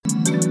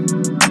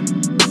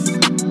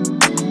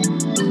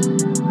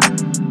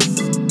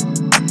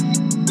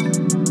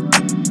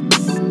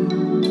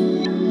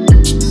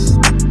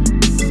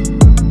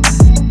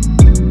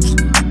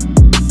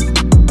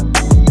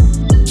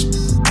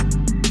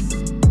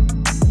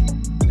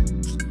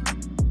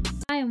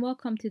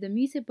welcome to the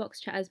Music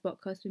Box Chatters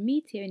podcast with me,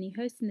 Tierney,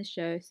 hosting the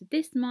show. So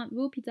this month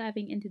we'll be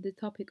diving into the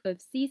topic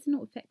of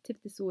seasonal affective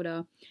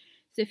disorder.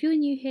 So if you're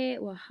new here,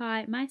 well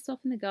hi, myself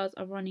and the girls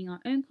are running our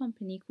own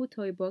company called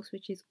Toy Box,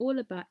 which is all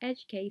about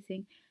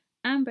educating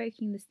and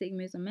breaking the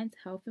stigmas on mental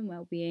health and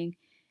well-being.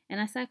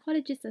 And as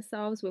psychologists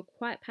ourselves, we're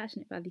quite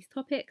passionate about these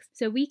topics.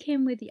 So we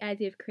came with the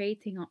idea of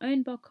creating our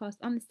own podcast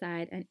on the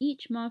side, and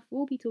each month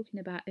we'll be talking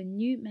about a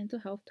new mental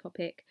health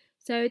topic.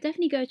 So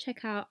definitely go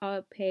check out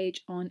our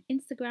page on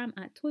Instagram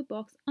at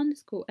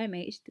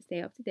toybox_mh to stay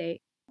up to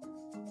date.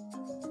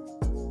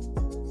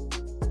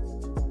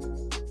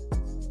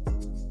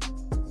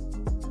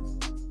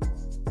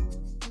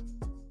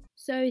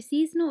 So,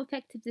 seasonal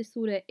affective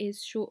disorder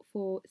is short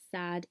for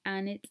SAD,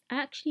 and it's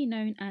actually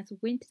known as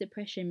winter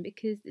depression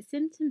because the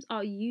symptoms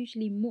are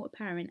usually more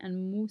apparent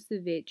and more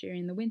severe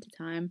during the winter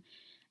time.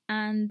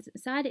 And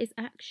SAD is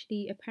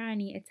actually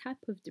apparently a type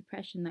of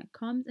depression that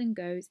comes and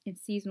goes in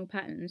seasonal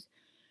patterns.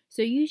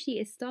 So, usually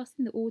it starts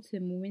in the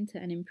autumn or winter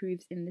and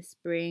improves in the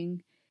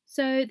spring.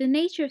 So, the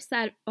nature of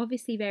SAD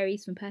obviously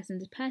varies from person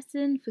to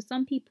person. For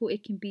some people,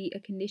 it can be a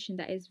condition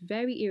that is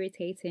very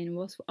irritating,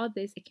 whilst for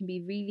others, it can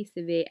be really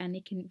severe and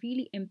it can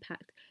really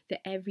impact the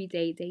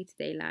everyday, day to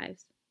day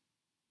lives.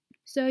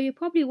 So, you're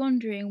probably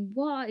wondering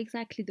what are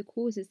exactly the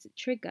causes that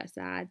trigger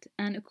SAD?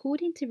 And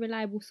according to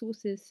reliable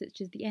sources such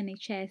as the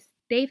NHS,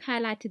 they've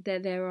highlighted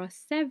that there are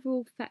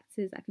several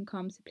factors that can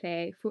come to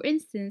play. For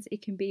instance,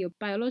 it can be your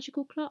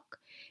biological clock,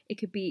 it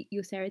could be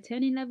your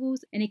serotonin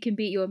levels, and it can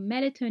be your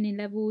melatonin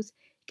levels.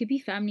 It could be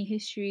family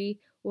history,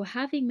 or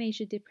having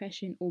major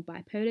depression or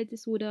bipolar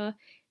disorder,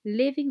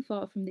 living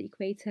far from the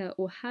equator,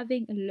 or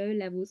having low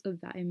levels of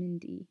vitamin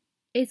D.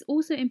 It's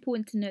also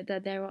important to note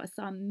that there are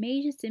some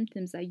major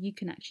symptoms that you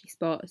can actually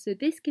spot. So,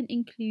 this can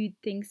include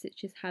things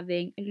such as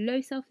having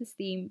low self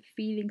esteem,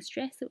 feeling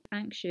stressed or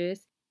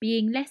anxious,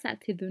 being less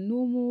active than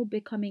normal,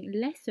 becoming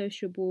less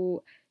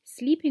sociable,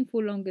 sleeping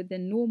for longer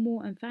than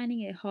normal, and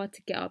finding it hard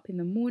to get up in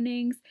the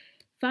mornings,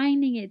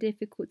 finding it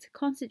difficult to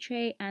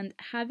concentrate, and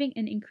having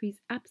an increased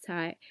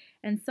appetite.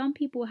 And some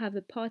people have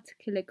a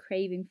particular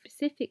craving for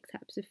specific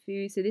types of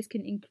food, so this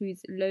can include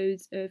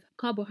loads of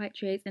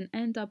carbohydrates and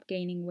end up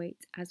gaining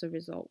weight as a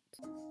result.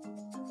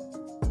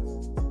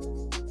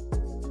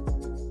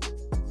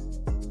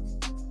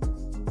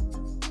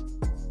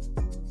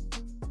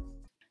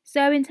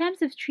 So, in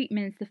terms of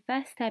treatments, the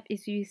first step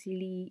is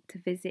usually to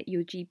visit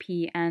your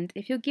GP. And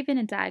if you're given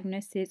a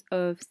diagnosis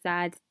of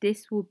SAD,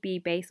 this will be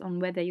based on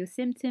whether your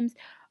symptoms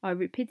are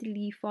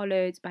repeatedly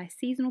followed by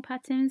seasonal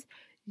patterns,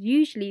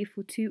 usually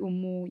for 2 or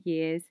more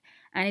years.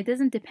 And it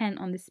doesn't depend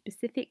on the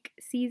specific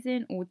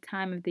season or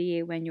time of the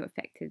year when you're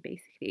affected,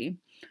 basically.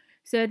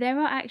 So, there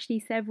are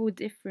actually several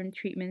different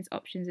treatments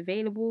options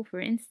available. For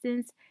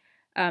instance,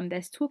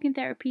 there's talking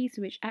therapies,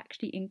 which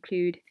actually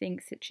include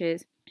things such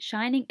as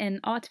shining an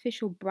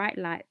artificial bright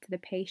light to the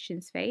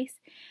patient's face,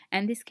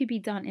 and this could be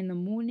done in the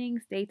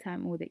mornings,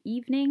 daytime, or the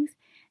evenings.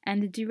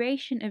 And the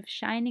duration of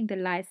shining the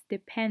lights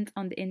depends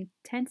on the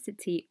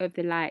intensity of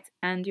the light,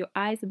 and your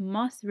eyes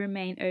must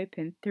remain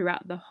open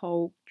throughout the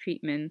whole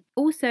treatment.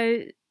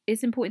 Also,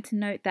 it's important to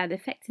note that the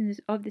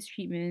effectiveness of this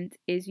treatment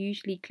is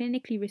usually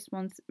clinically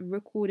response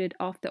recorded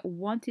after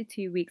 1 to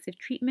 2 weeks of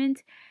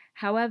treatment.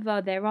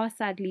 However, there are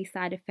sadly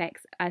side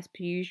effects as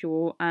per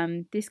usual.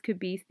 This could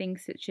be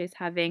things such as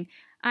having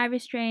eye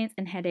restraints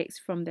and headaches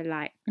from the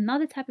light.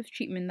 Another type of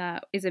treatment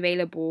that is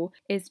available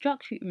is drug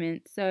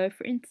treatment. So,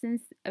 for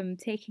instance,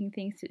 taking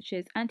things such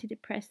as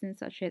antidepressants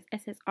such as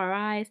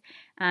SSRIs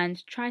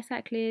and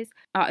tricyclics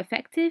are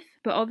effective,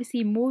 but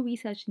obviously more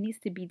research needs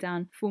to be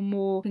done for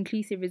more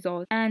conclusive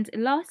results. And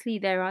lastly,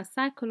 there are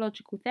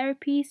psychological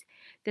therapies.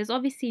 There's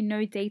obviously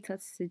no data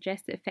to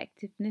suggest the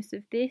effectiveness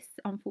of this,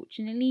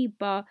 unfortunately,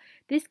 but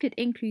this could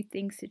include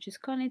things such as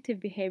cognitive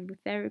behavioral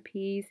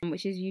therapies,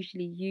 which is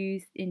usually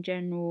used in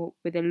general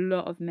with a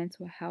lot of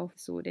mental health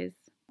disorders.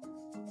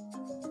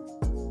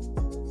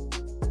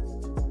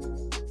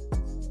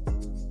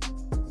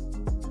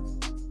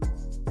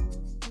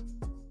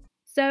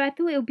 So I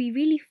thought it would be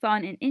really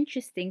fun and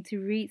interesting to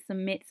read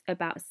some myths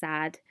about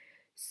SAD.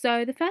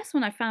 So the first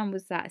one I found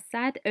was that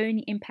SAD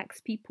only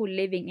impacts people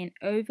living in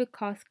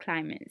overcast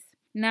climates.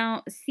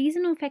 Now,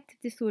 seasonal affective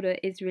disorder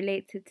is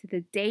related to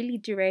the daily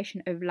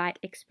duration of light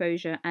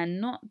exposure and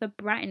not the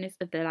brightness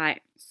of the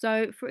light.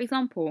 So, for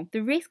example,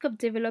 the risk of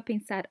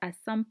developing SAD at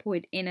some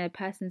point in a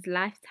person's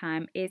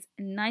lifetime is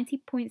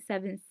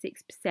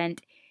 90.76%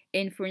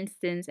 in, for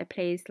instance, a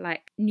place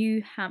like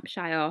New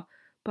Hampshire,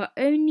 but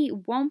only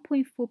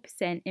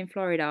 1.4% in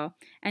Florida.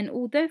 And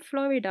although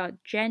Florida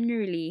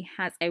generally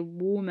has a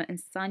warmer and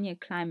sunnier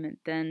climate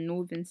than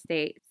northern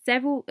states,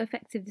 several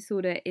affective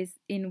disorder is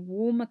in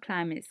warmer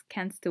climates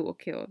can still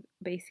occur,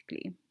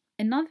 basically.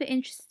 Another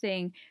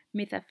interesting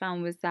myth I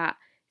found was that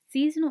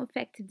seasonal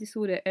affective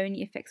disorder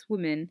only affects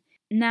women.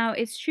 Now,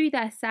 it's true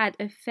that SAD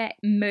affects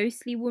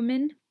mostly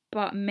women,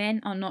 but men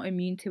are not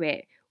immune to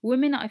it.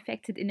 Women are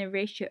affected in a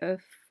ratio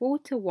of 4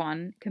 to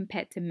 1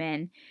 compared to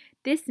men.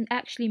 This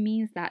actually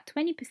means that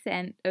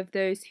 20% of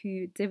those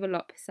who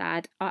develop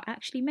SAD are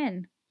actually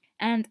men.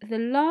 And the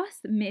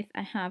last myth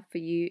I have for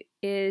you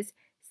is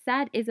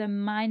SAD is a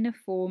minor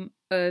form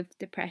of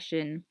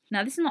depression.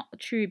 Now, this is not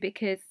true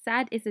because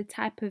SAD is a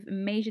type of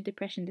major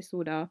depression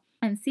disorder,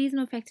 and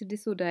seasonal affective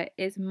disorder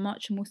is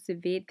much more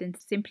severe than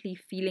simply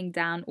feeling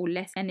down or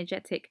less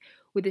energetic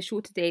with the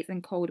shorter days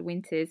and cold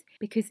winters,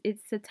 because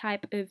it's a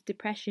type of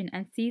depression,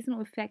 and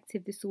seasonal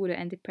affective disorder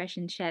and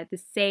depression share the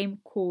same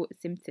core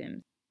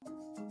symptoms.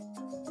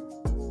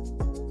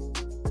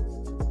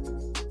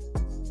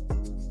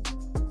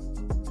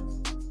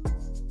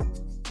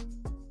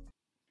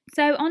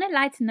 So, on a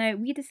lighter note,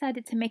 we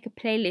decided to make a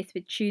playlist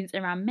with tunes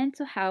around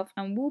mental health,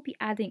 and we'll be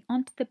adding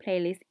onto the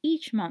playlist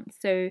each month.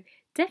 So,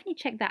 definitely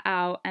check that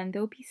out. And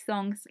there'll be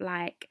songs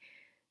like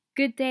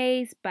Good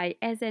Days by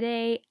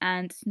SZA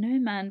and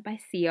Snowman by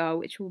Sia,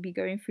 which we'll be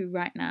going through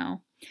right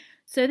now.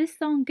 So, this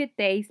song, Good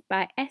Days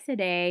by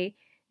SZA.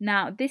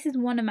 Now, this is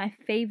one of my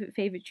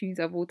favorite tunes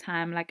of all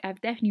time. Like, I've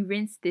definitely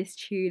rinsed this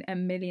tune a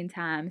million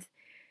times.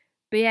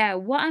 But yeah,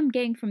 what I'm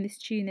getting from this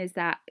tune is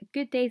that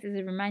Good Days is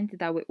a reminder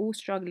that we're all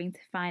struggling to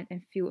find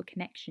and feel a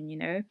connection, you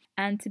know,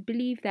 and to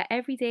believe that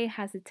every day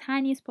has the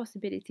tiniest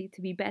possibility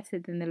to be better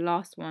than the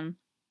last one.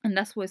 And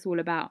that's what it's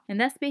all about.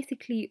 And that's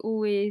basically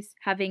always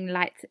having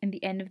light in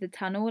the end of the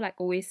tunnel, like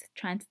always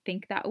trying to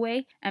think that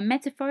way. And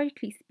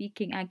metaphorically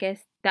speaking, I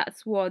guess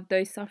that's what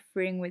those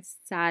suffering with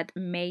SAD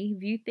may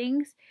view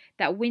things,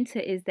 that winter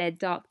is their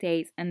dark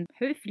days, and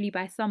hopefully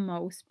by summer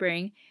or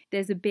spring,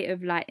 there's a bit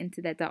of light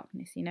into their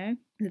darkness, you know?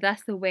 So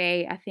that's the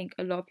way I think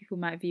a lot of people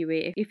might view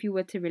it if you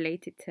were to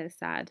relate it to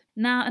SAD.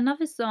 Now,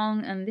 another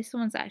song, and this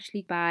one's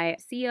actually by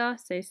Sia,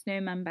 so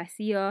Snowman by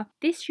Sia.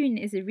 This tune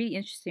is a really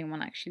interesting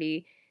one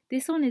actually.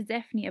 This one is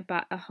definitely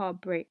about a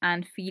heartbreak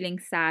and feeling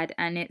sad,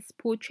 and it's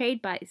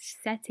portrayed by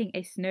setting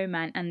a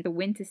snowman and the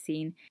winter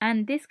scene.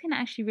 And this can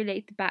actually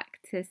relate back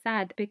to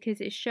SAD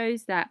because it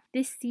shows that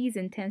this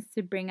season tends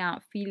to bring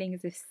out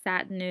feelings of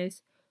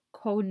sadness,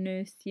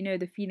 coldness, you know,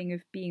 the feeling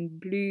of being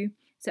blue.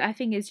 So I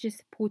think it's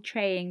just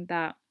portraying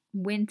that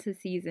winter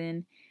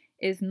season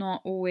is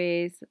not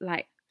always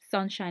like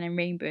sunshine and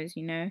rainbows,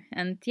 you know.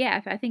 And yeah,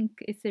 I think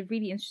it's a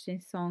really interesting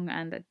song,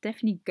 and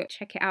definitely go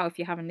check it out if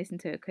you haven't listened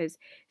to it, because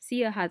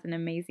Sia has an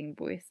amazing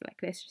voice, like,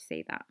 let's just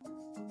say that.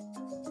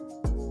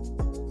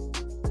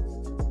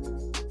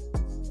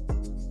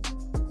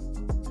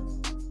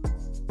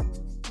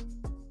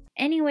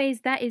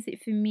 Anyways, that is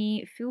it for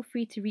me. Feel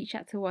free to reach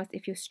out to us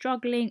if you're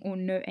struggling or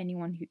know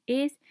anyone who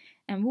is,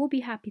 and we'll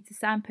be happy to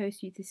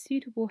signpost you to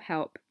suitable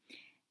help.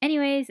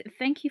 Anyways,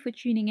 thank you for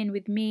tuning in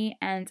with me,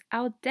 and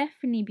I'll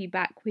definitely be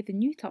back with a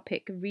new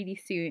topic really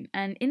soon.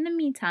 And in the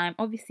meantime,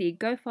 obviously,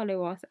 go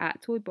follow us at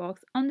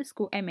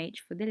toybox_mh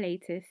for the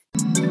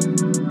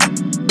latest.